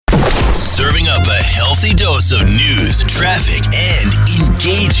Serving up a healthy dose of news, traffic, and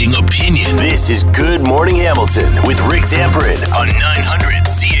engaging opinion. This is Good Morning Hamilton with Rick Zamperin on 900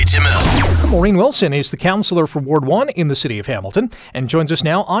 CHML. Maureen Wilson is the councillor for Ward 1 in the city of Hamilton and joins us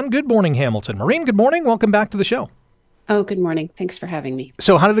now on Good Morning Hamilton. Maureen, good morning. Welcome back to the show. Oh, good morning. Thanks for having me.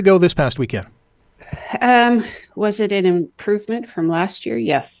 So how did it go this past weekend? Was it an improvement from last year?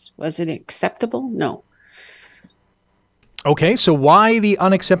 Yes. Was it acceptable? No. Okay, so why the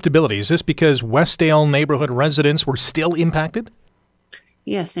unacceptability? Is this because Westdale neighborhood residents were still impacted?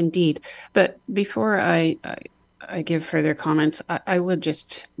 Yes, indeed. But before I give further comments, I would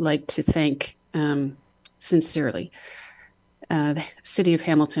just like to thank sincerely the City of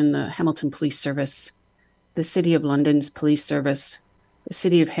Hamilton, the Hamilton Police Service, the City of London's Police Service, the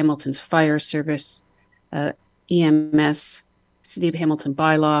City of Hamilton's Fire Service, EMS, City of Hamilton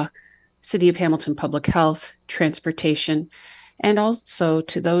Bylaw, City of Hamilton Public Health, Transportation, and also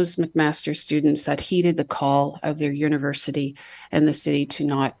to those McMaster students that heeded the call of their university and the city to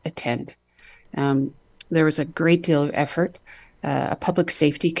not attend. There was a great deal of effort. A public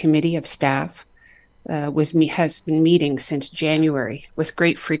safety committee of staff has been meeting since January with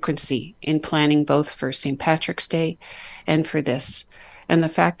great frequency in planning both for St. Patrick's Day and for this. And the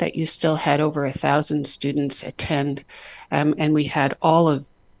fact that you still had over 1,000 students attend, and we had all of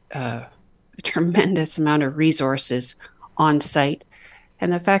a tremendous amount of resources on site,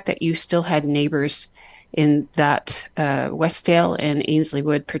 and the fact that you still had neighbors in that Westdale and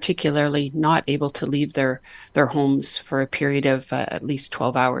Ainslie-Wood particularly not able to leave their homes for a period of at least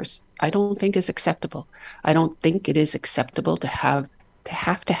 12 hours, I don't think is acceptable. I don't think it is acceptable to have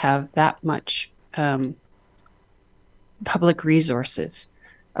that much public resources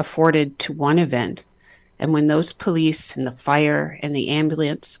afforded to one event. And when those police and the fire and the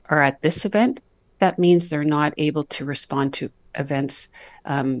ambulance are at this event, that means they're not able to respond to events,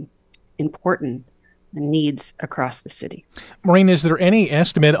 important needs across the city. Maureen, is there any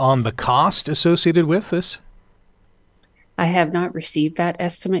estimate on the cost associated with this? I have not received that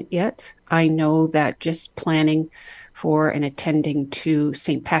estimate yet. I know that just planning for and attending to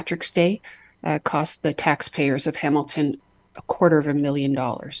St. Patrick's Day cost the taxpayers of Hamilton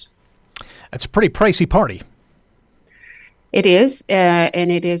 $250,000. That's a pretty pricey party. It is,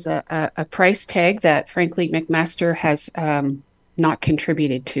 and it is a price tag that, frankly, McMaster has not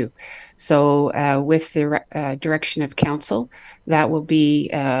contributed to. So with the direction of council, that will be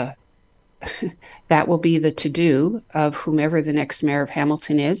the to-do of whomever the next mayor of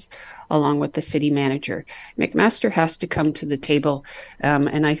Hamilton is, along with the city manager. McMaster has to come to the table,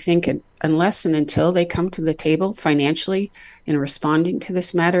 and I think unless and until they come to the table financially in responding to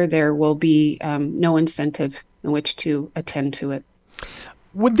this matter, there will be no incentive in which to attend to it.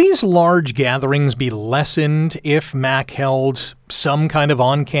 Would these large gatherings be lessened if MAC held some kind of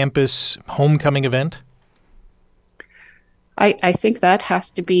on-campus homecoming event? I think that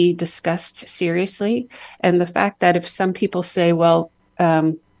has to be discussed seriously. And the fact that if some people say, well,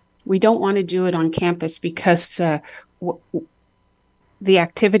 we don't want to do it on campus because the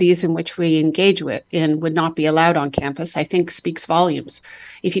activities in which we engage in would not be allowed on campus, I think speaks volumes.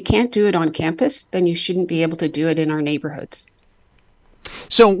 If you can't do it on campus, then you shouldn't be able to do it in our neighborhoods.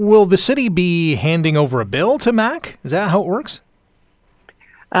 So will the city be handing over a bill to MAC? Is that how it works?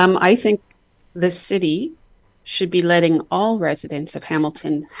 I think the city should be letting all residents of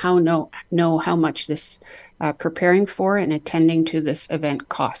Hamilton know how much this preparing for and attending to this event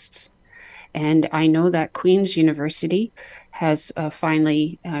costs. And I know that Queen's University has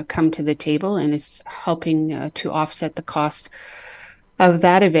finally come to the table and is helping to offset the cost of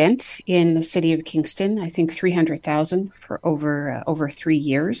that event in the city of Kingston. I think $300,000 for over 3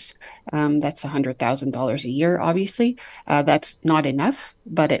 years. That's $100,000 a year. Obviously, that's not enough,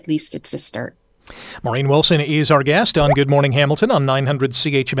 but at least it's a start. Maureen Wilson is our guest on Good Morning Hamilton on 900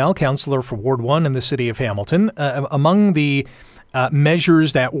 CHML, councillor for Ward 1 in the city of Hamilton. Among the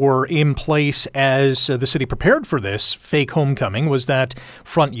measures that were in place as the city prepared for this fake homecoming was that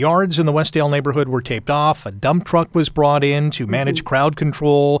front yards in the Westdale neighborhood were taped off. A dump truck was brought in to manage crowd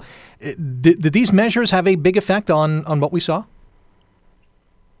control. Did these measures have a big effect on what we saw?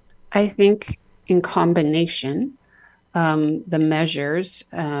 I think in combination, the measures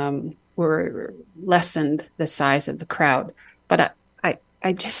were lessened the size of the crowd. But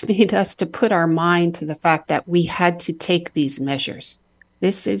I just need us to put our mind to the fact that we had to take these measures.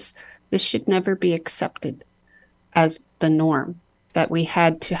 This should never be accepted as the norm, that we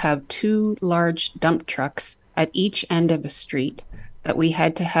had to have 2 large dump trucks at each end of a street, that we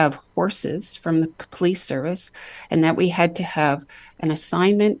had to have horses from the police service, and that we had to have an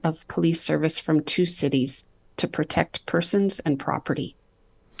assignment of police service from 2 cities to protect persons and property.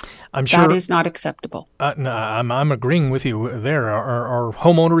 I'm sure that is not acceptable. No, I'm agreeing with you there. Are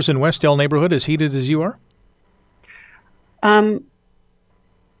homeowners in Westdale neighborhood as heated as you are?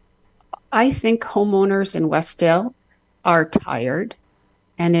 I think homeowners in Westdale are tired,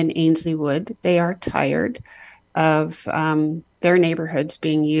 and in Ainslie Wood, they are tired of their neighborhoods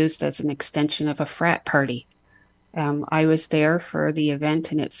being used as an extension of a frat party. I was there for the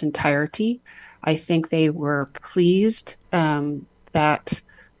event in its entirety. I think they were pleased that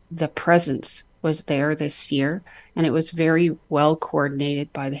the presence was there this year, and it was very well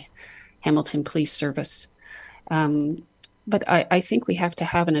coordinated by the Hamilton Police Service. But I think we have to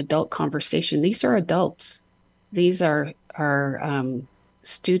have an adult conversation. These are adults. These are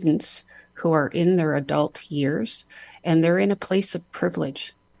students who are in their adult years, and they're in a place of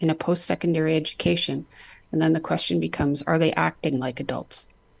privilege in a post-secondary education. And then the question becomes, are they acting like adults?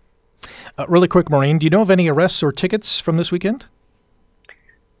 Really quick, Maureen, do you know of any arrests or tickets from this weekend?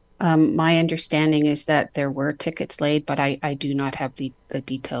 My understanding is that there were tickets laid, but I do not have the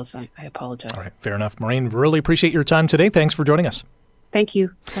details. I apologize. All right, fair enough. Maureen, really appreciate your time today. Thanks for joining us. Thank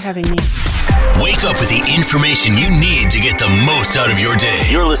you for having me. Wake up with the information you need to get the most out of your day.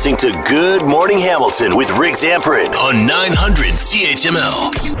 You're listening to Good Morning Hamilton with Rick Zamperin on 900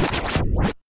 CHML.